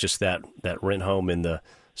purchased that rent home in the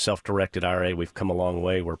self-directed IRA. We've come a long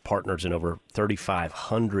way. We're partners in over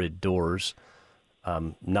 3,500 doors,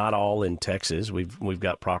 not all in Texas. We've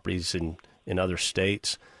got properties in other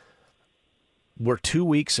states. We're 2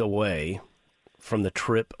 weeks away from the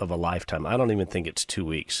trip of a lifetime. I don't even think it's 2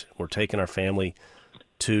 weeks. We're taking our family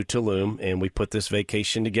to Tulum, and we put this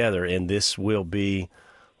vacation together, and this will be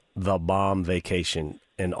the bomb vacation.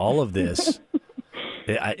 And all of this,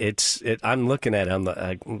 I'm looking at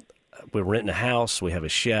it. We're renting a house. We have a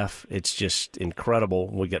chef. It's just incredible.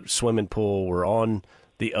 We got a swimming pool. We're on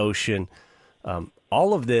the ocean.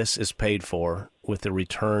 All of this is paid for with the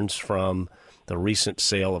returns from the recent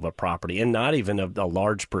sale of a property, and not even a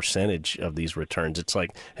large percentage of these returns. It's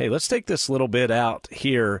like, hey, let's take this little bit out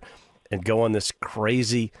here and go on this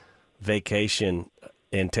crazy vacation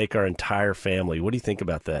and take our entire family. What do you think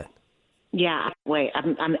about that? Yeah, wait,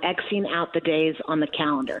 I'm Xing out the days on the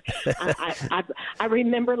calendar. I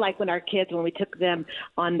remember like when our kids, when we took them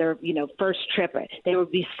on their, first trip, they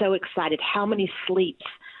would be so excited. How many sleeps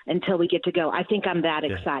until we get to go? I think I'm that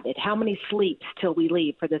excited. How many sleeps till we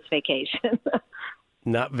leave for this vacation?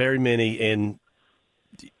 Not very many. And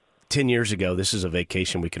 10 years ago, this is a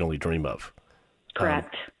vacation we can only dream of.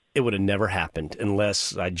 Correct. it would have never happened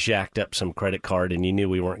unless I jacked up some credit card, and you knew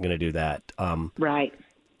we weren't going to do that. Right.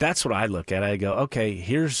 That's what I look at. I go, okay,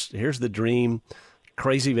 here's the dream.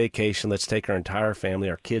 Crazy vacation. Let's take our entire family.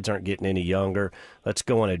 Our kids aren't getting any younger. Let's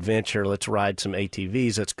go on adventure. Let's ride some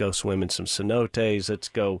ATVs. Let's go swim in some cenotes. Let's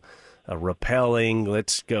go rappelling.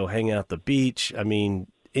 Let's go hang out at the beach. I mean,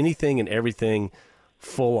 anything and everything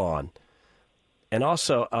full on. And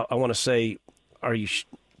also, I want to say,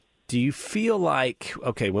 do you feel like,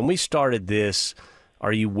 okay, when we started this,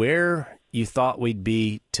 are you where you thought we'd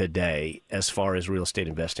be today as far as real estate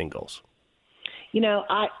investing goes?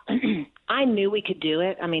 I knew we could do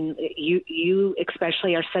it. I mean, you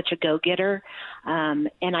especially are such a go-getter, and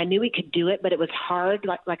I knew we could do it, but it was hard,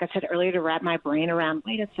 like I said earlier, to wrap my brain around,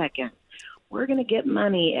 wait a second, we're going to get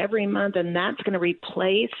money every month, and that's going to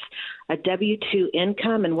replace a W-2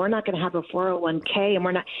 income, and we're not going to have a 401k, and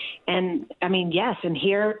we're not – and, I mean, yes, and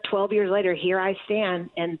here, 12 years later, here I stand,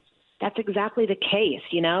 and that's exactly the case.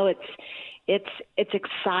 It's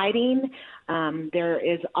exciting. There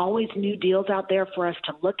is always new deals out there for us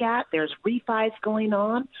to look at. There's refis going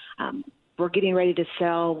on. We're getting ready to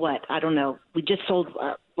sell I don't know. We just sold,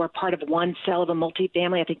 we're part of one sale of a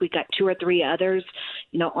multifamily. I think we've got 2 or 3 others,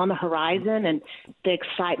 on the horizon. And the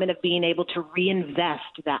excitement of being able to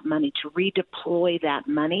reinvest that money, to redeploy that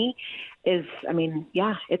money is,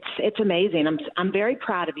 it's amazing. I'm very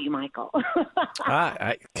proud of you, Michael.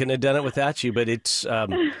 I couldn't have done it without you, but it's,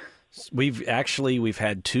 we've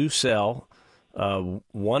had 2 sell.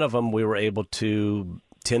 One of them we were able to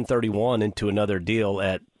 1031 into another deal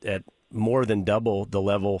at more than double the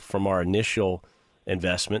level from our initial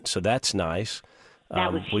investment, so that's nice.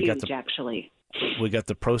 That was huge, actually. We got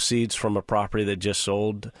the proceeds from a property that just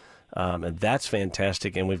sold, and that's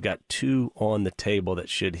fantastic. And we've got 2 on the table that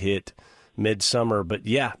should hit midsummer. But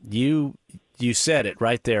yeah, you said it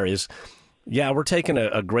right there. We're taking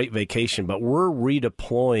a great vacation, but we're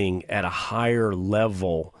redeploying at a higher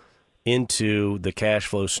level into the cash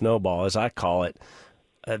flow snowball, as I call it,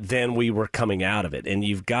 than we were coming out of it. And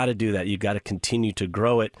you've got to do that. You've got to continue to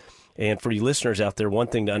grow it. And for you listeners out there, one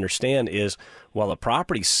thing to understand is while a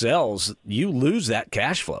property sells, you lose that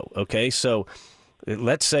cash flow, okay? So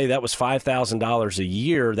let's say that was $5,000 a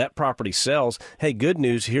year. That property sells. Hey, good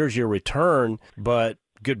news, here's your return, but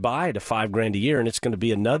goodbye to $5,000 a year, and it's going to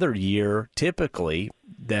be another year typically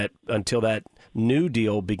that until that new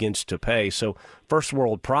deal begins to pay. So first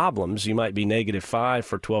world problems, you might be -5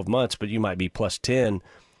 for 12 months, but you might be +10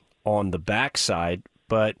 on the backside.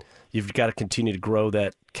 But you've got to continue to grow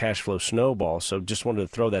that cash flow snowball. So just wanted to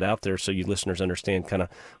throw that out there so you listeners understand kind of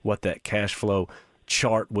what that cash flow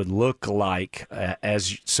chart would look like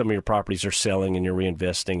as some of your properties are selling and you're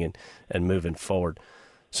reinvesting and moving forward.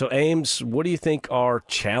 So, Ames, what do you think our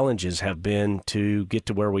challenges have been to get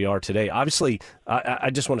to where we are today? Obviously, I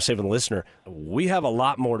just want to say for the listener, we have a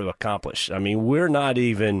lot more to accomplish. I mean, we're not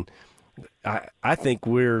even I think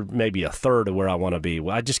we're maybe a third of where I want to be.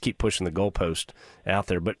 Well, I just keep pushing the goalpost out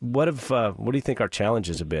there. But what do you think our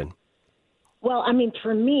challenges have been? Well, I mean,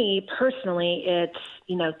 for me personally, it's,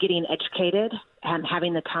 getting educated and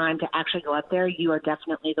having the time to actually go up there. You are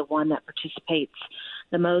definitely the one that participates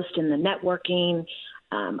the most in the networking.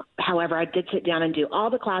 However, I did sit down and do all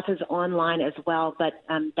the classes online as well, but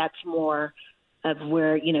that's more of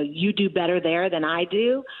where, you do better there than I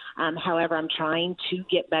do. However, I'm trying to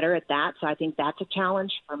get better at that. So I think that's a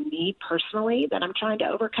challenge for me personally that I'm trying to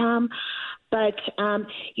overcome. But,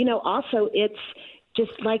 also it's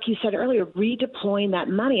just like you said earlier, redeploying that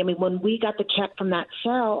money. I mean, when we got the check from that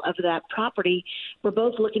sale of that property, we're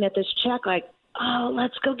both looking at this check like, oh,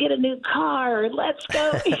 let's go get a new car, or let's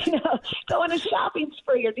go, go on a shopping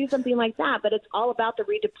spree or do something like that. But it's all about the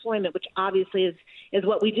redeployment, which obviously is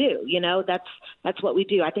what we do. That's what we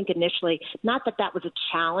do. I think initially, not that was a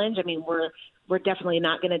challenge. I mean, we're definitely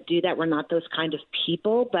not going to do that. We're not those kind of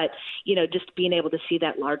people. But, just being able to see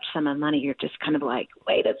that large sum of money, you're just kind of like,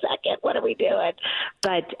 wait a second, what are we doing?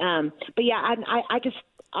 But yeah, I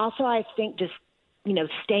think just,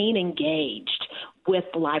 staying engaged with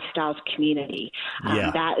the Lifestyles community.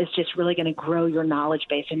 That is just really going to grow your knowledge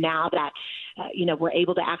base. And now that, we're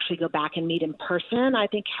able to actually go back and meet in person, I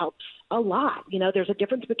think helps a lot. There's a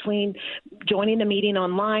difference between joining a meeting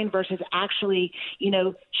online versus actually,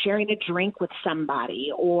 sharing a drink with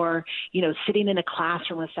somebody or, sitting in a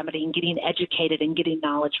classroom with somebody and getting educated and getting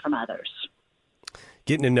knowledge from others.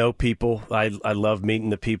 Getting to know people. I love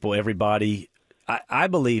meeting the people, everybody. I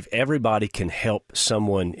believe everybody can help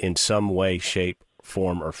someone in some way, shape,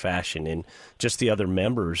 form, or fashion, and just the other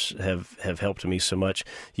members have helped me so much.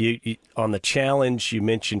 You on the challenge, you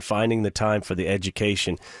mentioned finding the time for the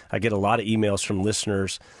education. I get a lot of emails from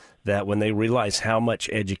listeners that when they realize how much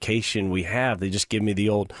education we have, they just give me the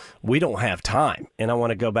old, we don't have time. And I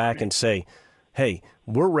want to go back and say, hey,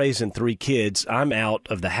 we're raising 3 kids. I'm out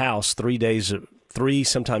of the house 3 days, 3,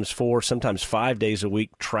 sometimes 4, sometimes 5 days a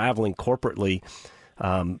week traveling corporately.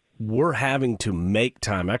 We're having to make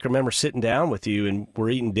time. I can remember sitting down with you and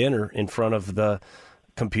we're eating dinner in front of the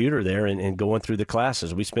computer there and going through the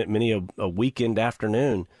classes. We spent many a weekend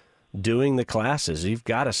afternoon doing the classes. You've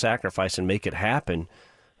got to sacrifice and make it happen.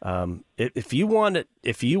 If you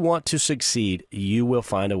want to succeed, you will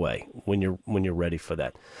find a way when you're ready for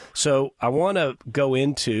that. So I want to go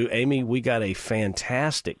into, Amy, we got a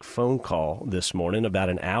fantastic phone call this morning about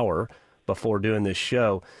an hour before doing this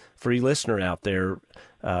show. For you listener out there,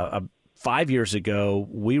 5 years ago,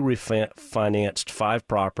 we refinanced 5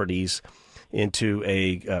 properties into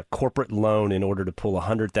a corporate loan in order to pull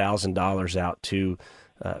 $100,000 out to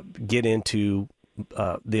get into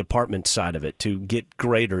the apartment side of it, to get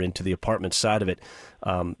greater into the apartment side of it.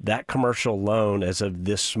 That commercial loan, as of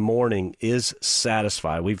this morning, is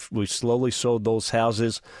satisfied. We've slowly sold those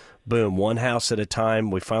houses, boom, one house at a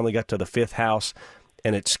time. We finally got to the 5th house,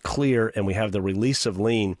 and it's clear, and we have the release of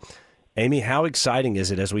lien. Amy, how exciting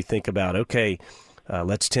is it as we think about, okay,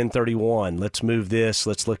 let's 1031, let's move this,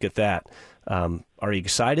 let's look at that. Are you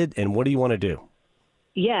excited, and what do you want to do?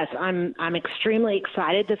 Yes, I'm extremely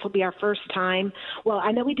excited. This will be our first time. Well,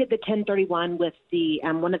 I know we did the 1031 with the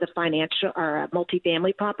one of the financial or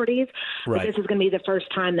multifamily properties, right. But this is going to be the first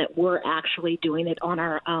time that we're actually doing it on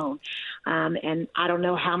our own. And I don't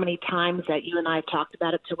know how many times that you and I have talked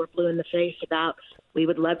about it till we're blue in the face about we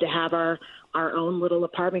would love to have our own little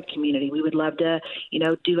apartment community. We would love to,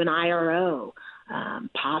 do an IRO.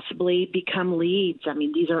 Possibly become leads. I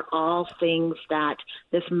mean, these are all things that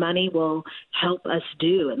this money will help us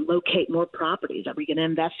do and locate more properties. Are we going to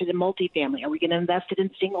invest it in multifamily? Are we going to invest it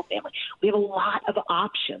in single family? We have a lot of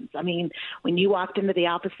options. I mean, when you walked into the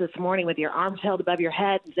office this morning with your arms held above your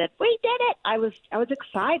head and said, "We did it," I was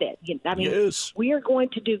excited. I mean, yes. We are going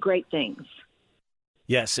to do great things.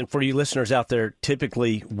 Yes, and for you listeners out there,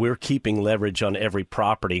 typically we're keeping leverage on every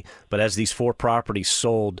property, but as these 4 properties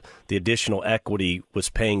sold, the additional equity was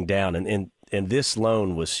paying down, and this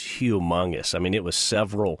loan was humongous. I mean, it was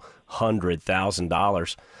several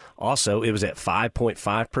 $100,000. Also, it was at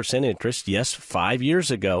 5.5% interest, yes, 5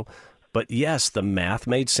 years ago, but yes, the math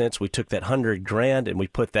made sense. We took that $100,000 and we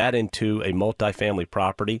put that into a multifamily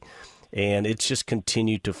property, and it's just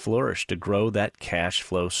continued to flourish, to grow that cash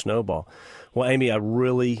flow snowball. Well, Amy, I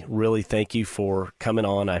really, really thank you for coming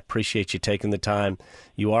on. I appreciate you taking the time.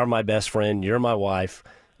 You are my best friend. You're my wife.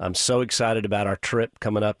 I'm so excited about our trip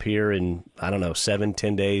coming up here in,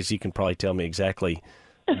 7-10 days. You can probably tell me exactly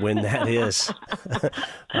when that is.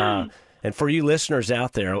 And for you listeners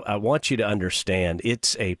out there, I want you to understand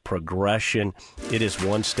it's a progression. It is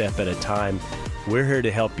one step at a time. We're here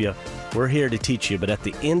to help you. We're here to teach you. But at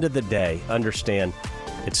the end of the day, understand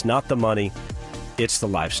it's not the money. It's the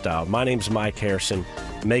lifestyle. My name's Mike Harrison.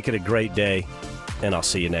 Make it a great day, and I'll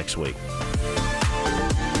see you next week.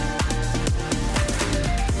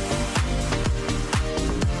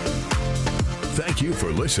 Thank you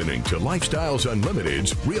for listening to Lifestyles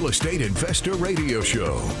Unlimited's Real Estate Investor Radio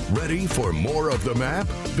Show. Ready for more of the map?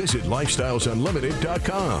 Visit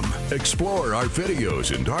lifestylesunlimited.com. Explore our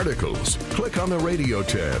videos and articles. Click on the radio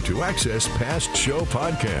tab to access past show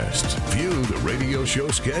podcasts. View the radio show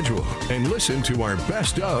schedule and listen to our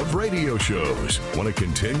best of radio shows. Want to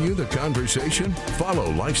continue the conversation?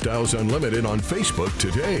 Follow Lifestyles Unlimited on Facebook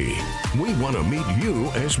today. We want to meet you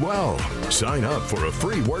as well. Sign up for a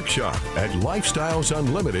free workshop at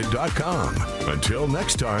lifestylesunlimited.com. Until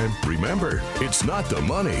next time, remember, it's not the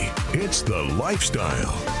money, it's the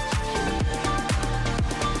lifestyle.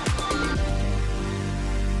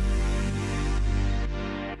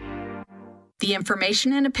 The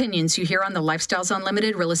information and opinions you hear on the Lifestyles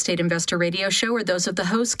Unlimited Real Estate Investor Radio Show are those of the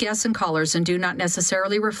hosts, guests, and callers and do not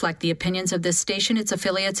necessarily reflect the opinions of this station, its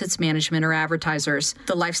affiliates, its management, or advertisers.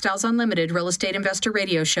 The Lifestyles Unlimited Real Estate Investor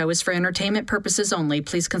Radio Show is for entertainment purposes only.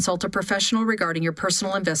 Please consult a professional regarding your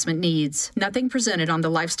personal investment needs. Nothing presented on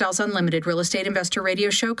the Lifestyles Unlimited Real Estate Investor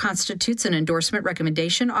Radio Show constitutes an endorsement,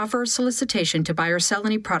 recommendation, offer, or solicitation to buy or sell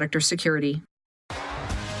any product or security.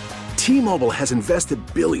 T-Mobile has invested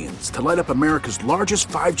billions to light up America's largest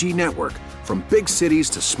 5G network, from big cities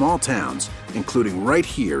to small towns, including right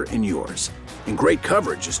here in yours. And great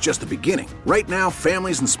coverage is just the beginning. Right now,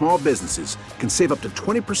 families and small businesses can save up to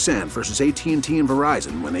 20% versus AT&T and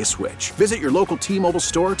Verizon when they switch. Visit your local T-Mobile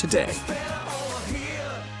store today.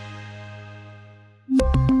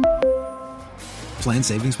 Plan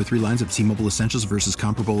savings with 3 lines of T-Mobile Essentials versus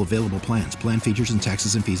comparable available plans. Plan features and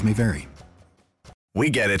taxes and fees may vary. We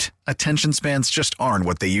get it. Attention spans just aren't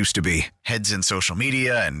what they used to be. Heads in social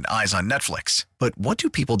media and eyes on Netflix. But what do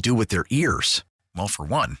people do with their ears? Well, for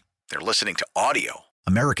one, they're listening to audio.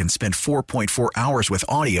 Americans spend 4.4 hours with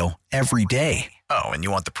audio every day. Oh, and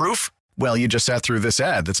you want the proof? Well, you just sat through this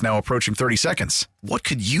ad that's now approaching 30 seconds. What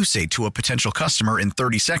could you say to a potential customer in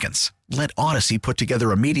 30 seconds? Let Odyssey put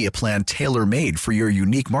together a media plan tailor-made for your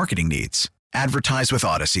unique marketing needs. Advertise with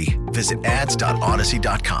Odyssey. Visit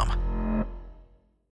ads.odyssey.com.